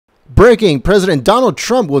Breaking: President Donald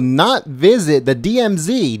Trump will not visit the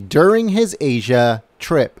DMZ during his Asia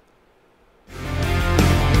trip.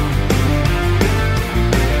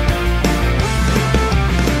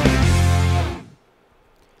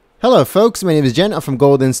 Hello folks, my name is Jen. I'm from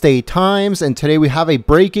Golden State Times, and today we have a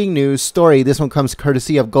breaking news story. This one comes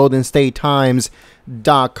courtesy of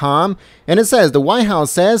GoldenStateTimes.com, and it says, the White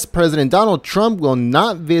House says President Donald Trump will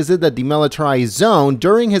not visit the Demilitarized Zone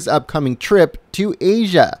during his upcoming trip to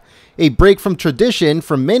Asia, a break from tradition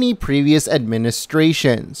from many previous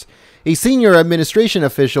administrations. A senior administration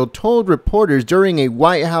official told reporters during a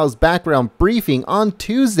White House background briefing on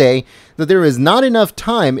Tuesday that there is not enough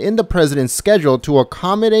time in the president's schedule to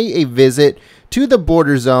accommodate a visit to the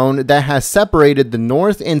border zone that has separated the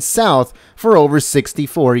North and South for over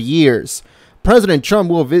 64 years. President Trump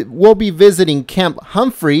will be visiting Camp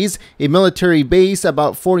Humphreys, a military base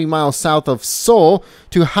about 40 miles south of Seoul,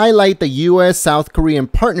 to highlight the U.S.-South Korean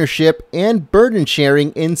partnership and burden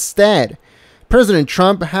sharing instead. President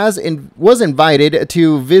Trump was invited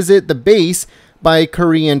to visit the base by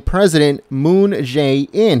Korean President Moon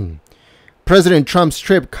Jae-in. President Trump's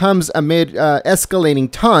trip comes amid escalating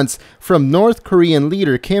taunts from North Korean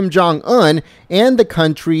leader Kim Jong-un and the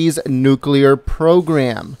country's nuclear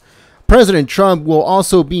program. President Trump will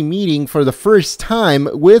also be meeting for the first time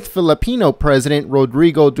with Filipino President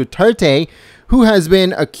Rodrigo Duterte, who has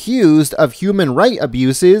been accused of human rights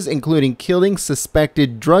abuses, including killing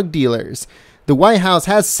suspected drug dealers. The White House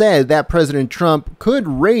has said that President Trump could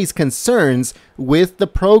raise concerns with the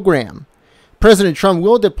program. President Trump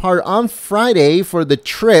will depart on Friday for the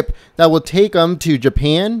trip that will take him to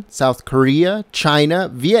Japan, South Korea, China,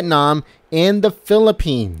 Vietnam, and the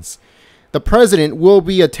Philippines. The president will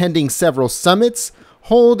be attending several summits,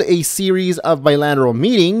 hold a series of bilateral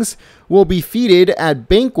meetings, will be feted at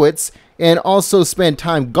banquets, and also spend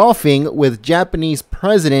time golfing with Japanese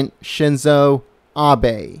President Shinzo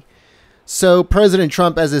Abe. So President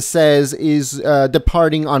Trump, as it says, is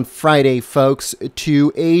departing on Friday, folks,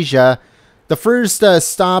 to Asia. The first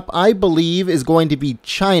stop, I believe, is going to be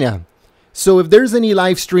China. So if there's any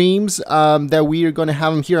live streams that we are going to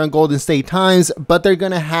have them here on Golden State Times, but they're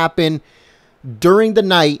going to happen during the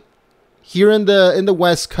night here in the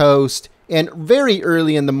West Coast and very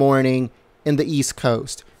early in the morning in the East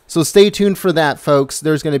Coast. So stay tuned for that, folks.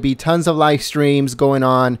 There's going to be tons of live streams going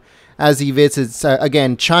on as he visits,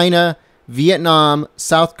 again, China, Vietnam,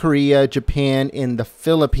 South Korea, Japan, and the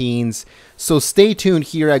Philippines. So stay tuned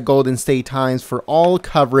here at Golden State Times for all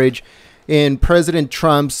coverage in President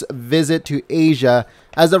Trump's visit to Asia.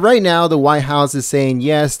 As of right now, the White House is saying,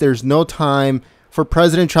 yes, there's no time for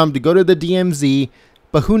President Trump to go to the DMZ,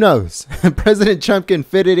 but who knows? President Trump can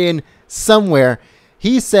fit it in somewhere.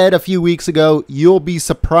 He said a few weeks ago, you'll be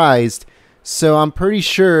surprised. So I'm pretty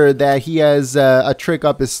sure that he has a trick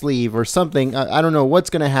up his sleeve or something. I don't know what's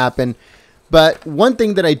going to happen. But one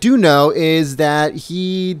thing that I do know is that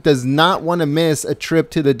he does not want to miss a trip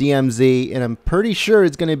to the DMZ. And I'm pretty sure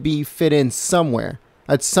it's going to be fit in somewhere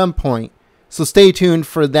at some point. So stay tuned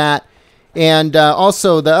for that. And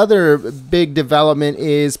also the other big development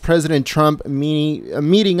is President Trump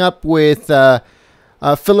meeting up with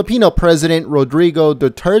Filipino President Rodrigo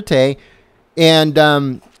Duterte.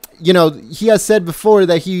 And you know, he has said before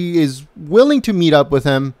that he is willing to meet up with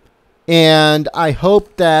him. And I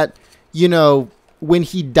hope that, you know, when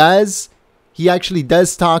he does, he actually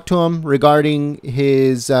does talk to him regarding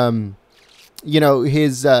his, you know,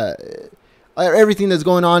 his, everything that's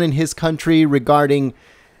going on in his country regarding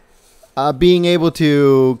being able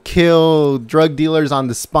to kill drug dealers on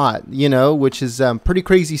the spot, you know, which is pretty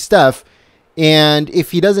crazy stuff. And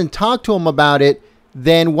if he doesn't talk to him about it,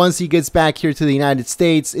 then once he gets back here to the United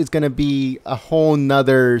States, it's going to be a whole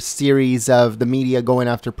nother series of the media going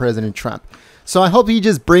after President Trump. So I hope he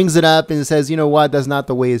just brings it up and says, you know what, that's not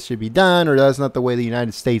the way it should be done, or that's not the way the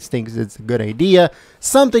United States thinks it's a good idea.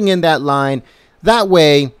 Something in that line. That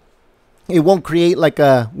way, it won't create like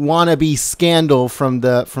a wannabe scandal from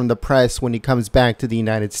the press when he comes back to the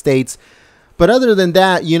United States. But other than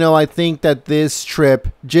that, you know, I think that this trip,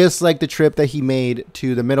 just like the trip that he made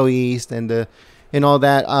to the Middle East and all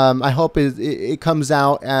that, I hope it comes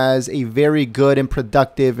out as a very good and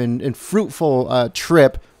productive and fruitful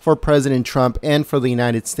trip for President Trump and for the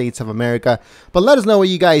United States of America. But let us know what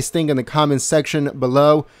you guys think in the comments section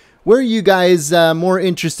below. Where are you guys more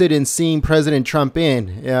interested in seeing President Trump in?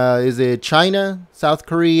 Is it China, South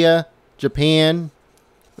Korea, Japan,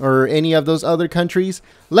 or any of those other countries?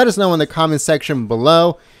 Let us know in the comment section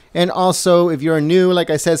below. And also, if you're new, like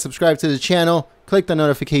I said, subscribe to the channel. Click the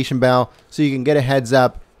notification bell so you can get a heads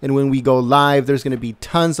up. And when we go live, there's going to be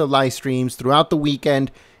tons of live streams throughout the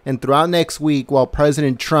weekend and throughout next week, while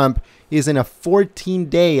President Trump is in a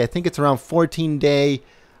 14-day, I think it's around 14-day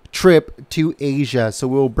trip to Asia. So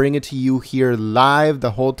we'll bring it to you here live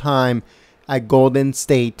the whole time at Golden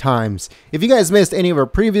State Times. If you guys missed any of our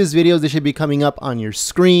previous videos, they should be coming up on your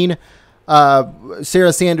screen.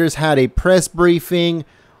 Sarah Sanders had a press briefing.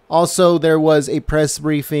 Also, there was a press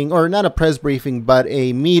briefing, or not a press briefing, but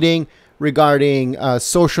a meeting regarding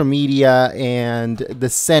social media and the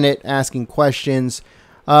Senate asking questions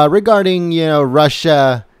regarding,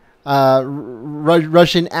 Russia,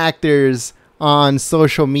 Russian actors on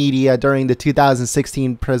social media during the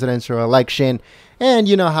 2016 presidential election. And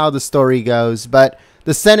you know how the story goes. But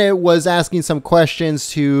the Senate was asking some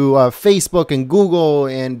questions to Facebook and Google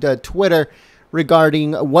and Twitter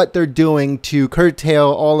regarding what they're doing to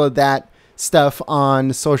curtail all of that stuff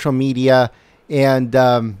on social media. And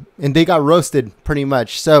they got roasted pretty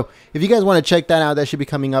much. So if you guys want to check that out, that should be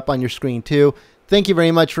coming up on your screen too. Thank you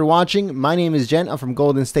very much for watching. My name is Jen. I'm from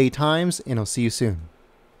Golden State Times, and I'll see you soon.